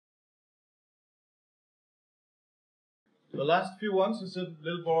The last few ones is a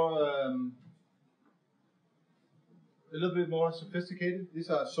little bit more sophisticated. These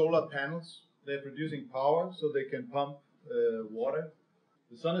are solar panels. They're producing power so they can pump water.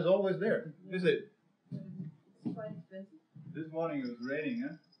 The sun is always there, is it? It's quite expensive. This morning it was raining,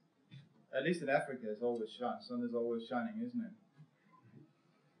 huh? At least in Africa it's always shining. Sun is always shining, isn't it?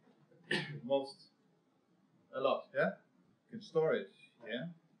 A lot, yeah? You can store it, yeah?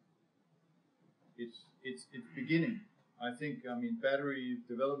 It's beginning. I think,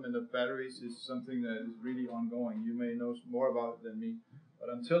 development of batteries is something that is really ongoing. You may know more about it than me, but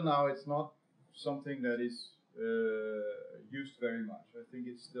until now it's not something that is used very much. I think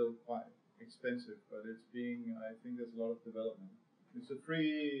it's still quite expensive, but I think there's a lot of development. It's a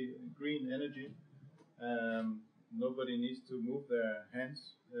free green energy. Nobody needs to move their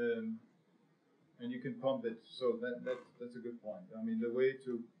hands, and you can pump it. So that's a good point. I mean, the way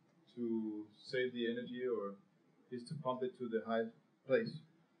to save the energy is to pump it to the high place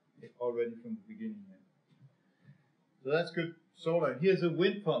already from the beginning. So that's good. Solar. Here's a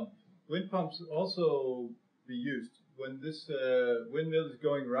wind pump. Wind pumps also be used when this windmill is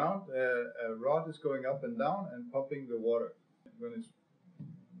going round. A rod is going up and down and pumping the water. When it's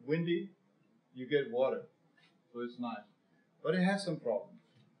windy, you get water, so it's nice. But it has some problems.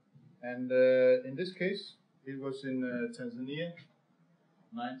 And in this case, it was in Tanzania,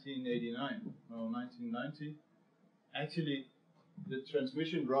 1990. Actually, the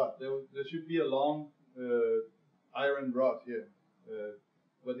transmission rod, there should be a long iron rod here,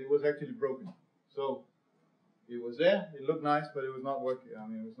 but it was actually broken. So it was there, it looked nice, but it was not working. I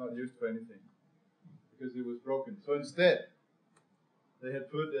mean, it was not used for anything because it was broken. So instead, they had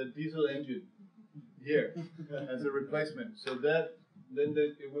put a diesel engine here as a replacement. So that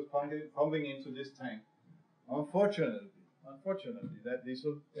it was pumping into this tank. Unfortunately, that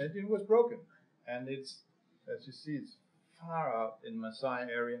diesel engine was broken, and it's, as you see, it's far out in Maasai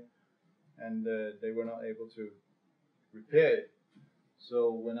area, and they were not able to repair it.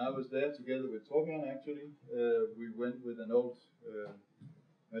 So when I was there together with Torbjørn, actually, we went with an old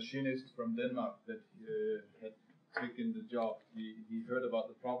machinist from Denmark that had taken the job. He heard about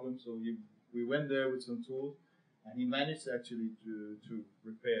the problem, so we went there with some tools, and he managed actually to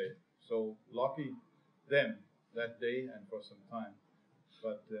repair it. So lucky them that day and for some time,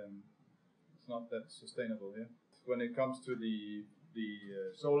 but it's not that sustainable here. When it comes to the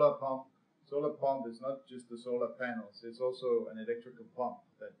solar pump is not just the solar panels, it's also an electrical pump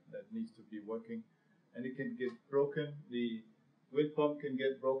that needs to be working, and it can get broken. The wind pump can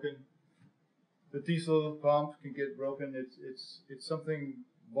get broken, the diesel pump can get broken. It's something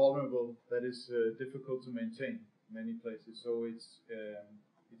vulnerable that is difficult to maintain in many places, so it's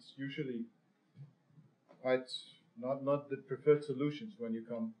usually quite not the preferred solutions when you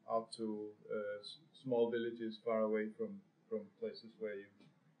come out to small villages far away from places where you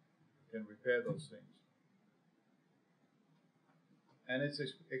can repair those things. And it's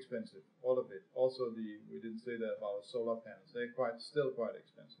expensive, all of it. Also, we didn't say that about solar panels. They're still quite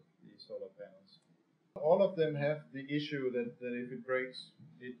expensive, the solar panels. All of them have the issue that if it breaks,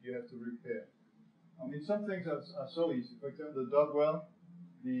 you have to repair. I mean, some things are so easy. For example, the dog well,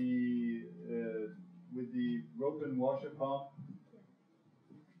 with the broken washer pump,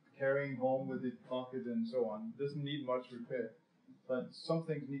 carrying home with the bucket and so on, doesn't need much repair. But some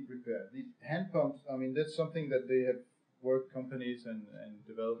things need repair. The hand pumps, I mean, that's something that they have worked, companies and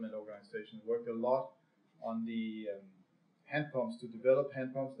development organizations work a lot on the hand pumps, to develop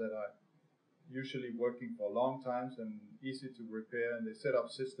hand pumps that are usually working for long times and easy to repair. And they set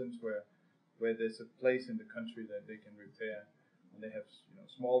up systems where there's a place in the country that they can repair. And they have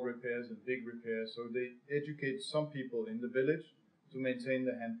small repairs and big repairs. So they educate some people in the village to maintain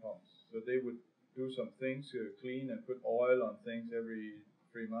the hand pumps. So they would do some things to clean and put oil on things every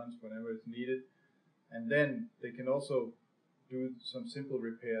 3 months whenever it's needed. And then they can also do some simple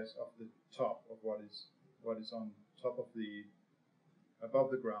repairs of the top of what is on top of above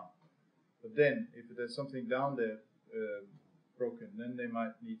the ground. But then if there's something down there broken, then they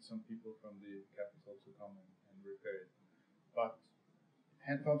might need some people from the capital to come and repair it. But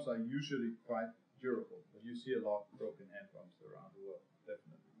hand pumps are usually quite durable, but you see a lot of broken hand pumps around the world,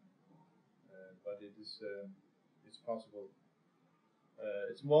 definitely. But it's possible.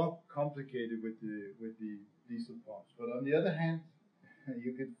 It's more complicated with the diesel pumps. But on the other hand,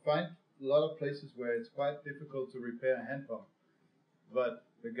 you could find a lot of places where it's quite difficult to repair a hand pump. But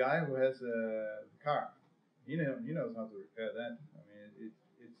the guy who has a car, he knows how to repair that. I mean,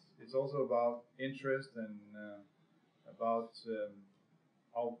 it's also about interest and about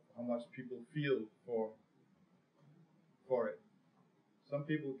how much people feel for it. Some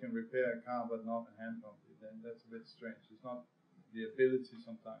people can repair a car but not a hand pump. Then that's a bit strange. It's not the ability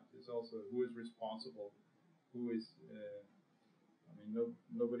sometimes. It's also who is responsible, who is.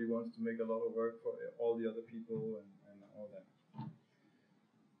 Nobody wants to make a lot of work for all the other people and all that.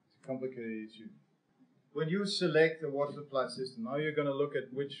 It's a complicated issue. When you select a water supply system, now you're going to look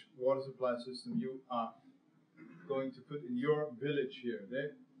at which water supply system you are going to put in your village here.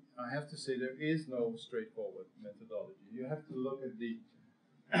 I have to say there is no straightforward methodology. You have to look at the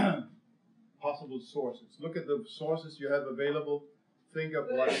possible sources. Look at the sources you have available. Think of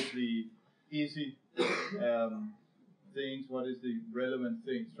what is the easy things, what is the relevant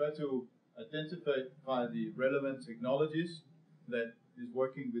things. Try to identify the relevant technologies that is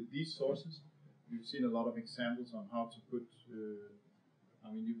working with these sources. You've seen a lot of examples on how to put,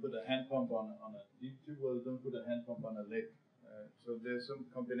 you put a hand pump on don't put a hand pump on a lake. So there's some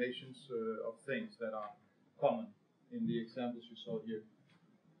combinations of things that are common in the examples you saw here.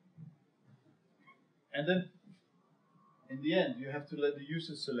 And then, in the end, you have to let the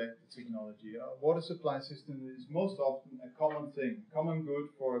user select the technology. A water supply system is most often a common thing, common good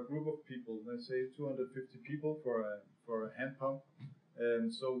for a group of people. Let's say 250 people for a hand pump.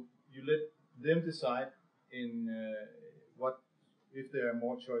 So you let them decide in what if there are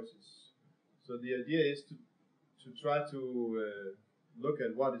more choices. So the idea is to try to look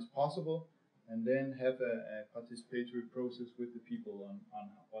at what is possible and then have a participatory process with the people on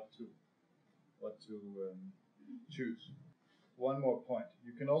what to choose. One more point.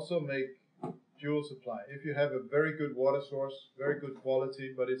 You can also make dual supply. If you have a very good water source, very good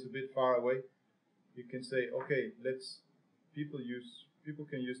quality, but it's a bit far away, you can say, okay, people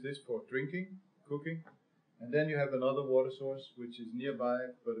can use this for drinking, cooking, and then you have another water source which is nearby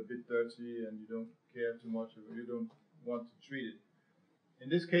but a bit dirty and you don't care too much or you don't want to treat it. In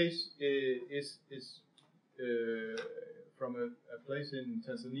this case, is from a place in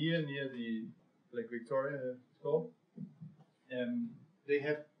Tanzania near the Lake Victoria, it's called. They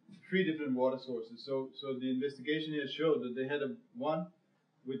have 3 different water sources. So the investigation here showed that they had one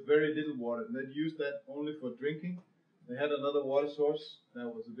with very little water, and they used that only for drinking. They had another water source that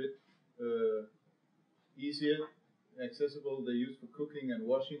was a bit easier, accessible. They used for cooking and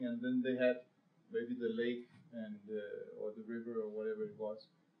washing, and then they had maybe the lake and or the river or whatever it was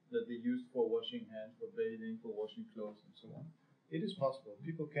that they used for washing hands, for bathing, for washing clothes, and so on. It is possible.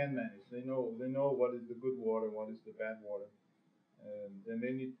 People can manage. They know what is the good water, what is the bad water. They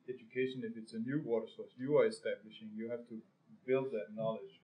may need education if it's a new water source you are establishing. You have to build that knowledge